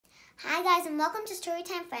Hi guys and welcome to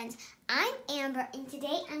Storytime Friends. I'm Amber and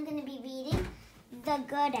today I'm going to be reading The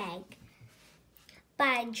Good Egg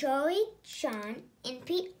by Jory, John, and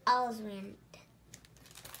Pete Oswald.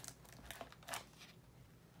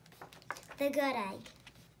 The Good Egg.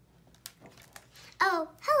 Oh,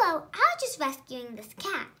 hello, I was just rescuing this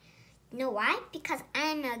cat. You know why? Because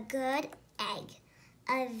I'm a good egg.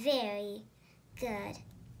 A very good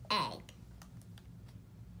egg.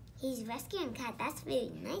 He's rescuing a cat. That's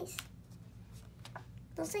really nice.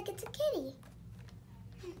 Looks like it's a kitty.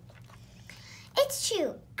 It's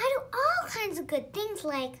true. I do all kinds of good things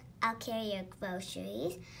like I'll carry your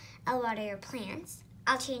groceries, I'll water your plants,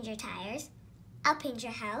 I'll change your tires, I'll paint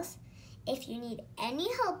your house. If you need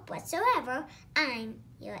any help whatsoever, I'm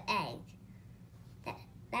your egg.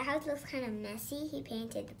 That house looks kind of messy. He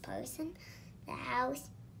painted the person, the house,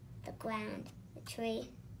 the ground, the tree.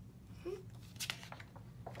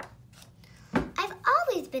 I've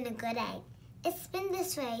always been a good egg. It's been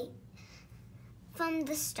this way from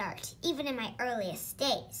the start, even in my earliest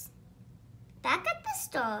days. Back at the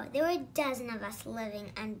store, there were a dozen of us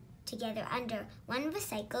living together under one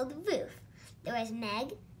recycled roof. There was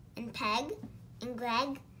Meg and Peg and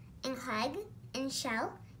Greg and Clegg and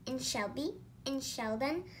Shell and Shelby and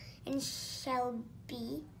Sheldon and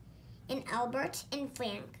Shelby and Albert and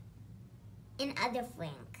Frank and other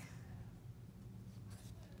Frank.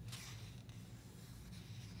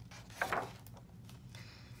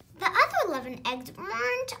 The other 11 eggs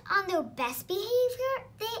weren't on their best behavior.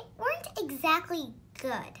 They weren't exactly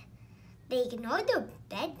good. They ignored their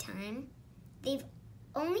bedtime. They've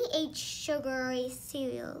only ate sugary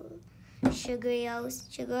cereal.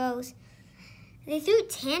 Sugaros. They threw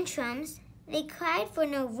tantrums. They cried for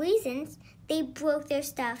no reasons. They broke their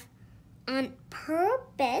stuff on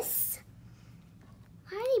purpose.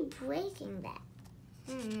 Why are they breaking that?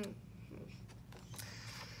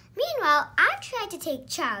 Meanwhile, I tried to take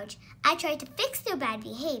charge. I tried to fix their bad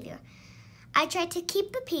behavior. I tried to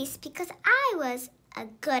keep the peace because I was a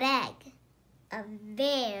good egg. A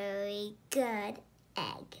very good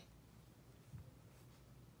egg.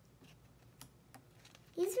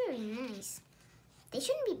 He's very nice. They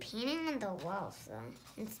shouldn't be painting on the walls, though,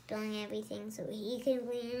 and spilling everything so he can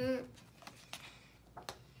clean it.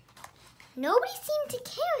 Nobody seemed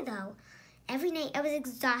to care, though. Every night I was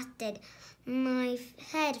exhausted. My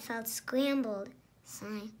head felt scrambled.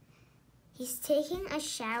 Sigh. He's taking a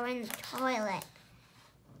shower in the toilet.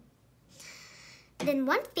 Then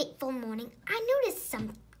one fateful morning, I noticed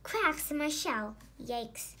some cracks in my shell.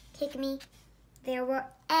 Yikes. Kick me. They were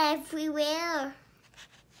everywhere.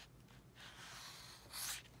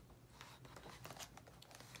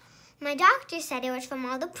 My doctor said it was from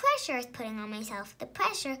all the pressure I was putting on myself. The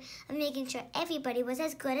pressure of making sure everybody was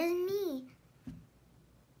as good as me.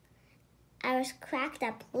 I was cracked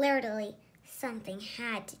up, literally. Something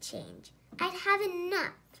had to change. I'd had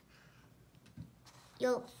enough.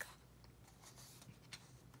 Yolk.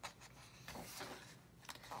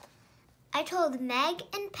 I told Meg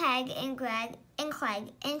and Peg and Greg and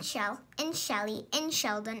Clegg and Shell and Shelly and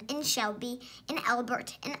Sheldon and Shelby and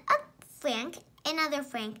Albert and Frank and other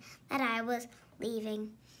Frank that I was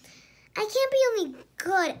leaving. I can't be only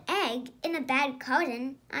good egg in a bad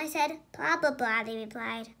carton, I said. Blah, blah, blah, they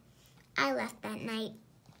replied. I left that night.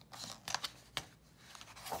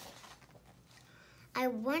 I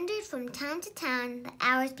wandered from town to town. The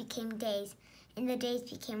hours became days, and the days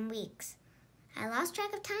became weeks. I lost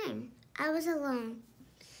track of time. I was alone.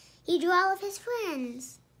 He drew all of his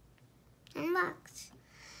friends and walked.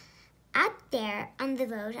 Out there on the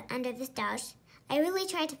road under the stars, I really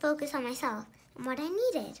tried to focus on myself and what I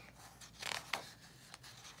needed.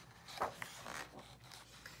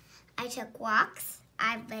 I took walks.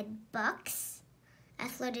 I read books. I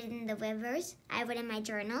floated in the rivers. I read in my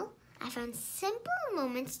journal. I found simple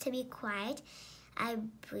moments to be quiet. I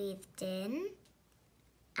breathed in.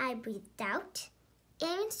 I breathed out.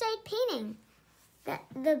 And started painting.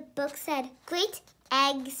 The book said, Great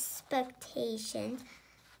Expectations,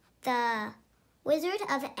 The Wizard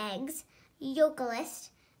of Eggs, Yokelist,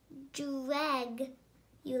 Dragula.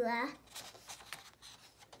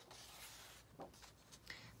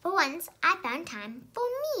 For once, I found time for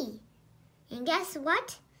me. And guess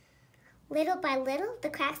what? Little by little, the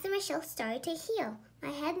cracks in my shell started to heal. My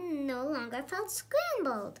head no longer felt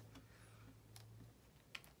scrambled.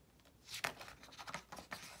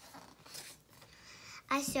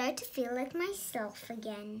 I started to feel like myself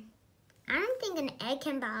again. I don't think an egg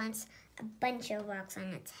can balance a bunch of rocks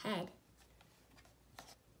on its head.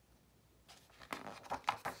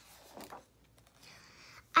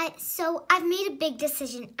 So I've made a big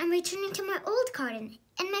decision. I'm returning to my old garden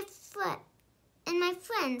and my foot and my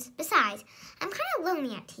friends. Besides, I'm kind of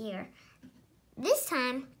lonely out here. This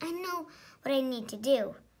time, I know what I need to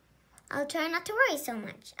do. I'll try not to worry so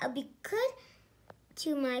much. I'll be good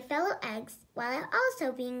to my fellow eggs while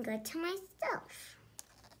also being good to myself.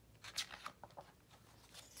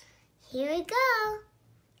 Here we go.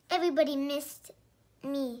 Everybody missed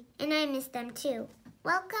me, and I missed them too.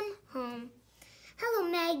 Welcome home. Hello,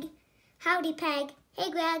 Meg. Howdy, Peg.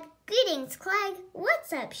 Hey, Greg. Greetings, Clegg.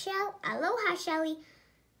 What's up, Shell? Aloha, Shelly.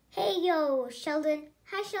 Hey, yo, Sheldon.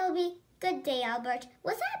 Hi, Shelby. Good day, Albert.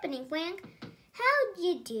 What's happening, Frank? How'd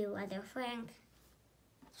you do, other Frank?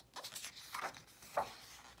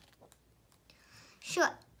 Sure,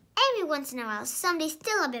 every once in a while, somebody's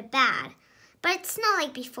still a bit bad, but it's not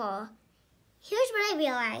like before. Here's what I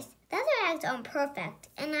realized. The other eggs aren't perfect,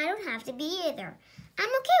 and I don't have to be either. I'm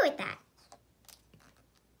okay with that.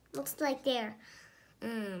 Looks like they're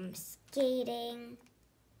skating,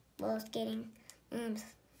 roller skating,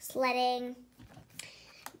 sledding,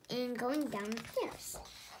 and going down the stairs.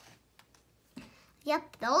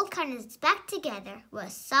 Yep, the old carton is back together. We're a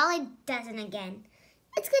solid dozen again.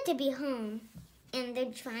 It's good to be home. And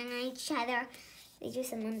they're trying on each other. They do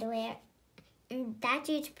some underwear. And that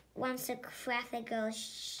dude wants to crack the girl's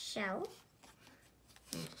shell.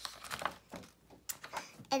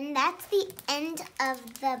 And that's the end of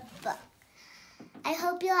the book. I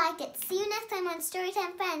hope you like it. See you next time on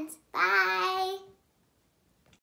Storytime, friends. Bye.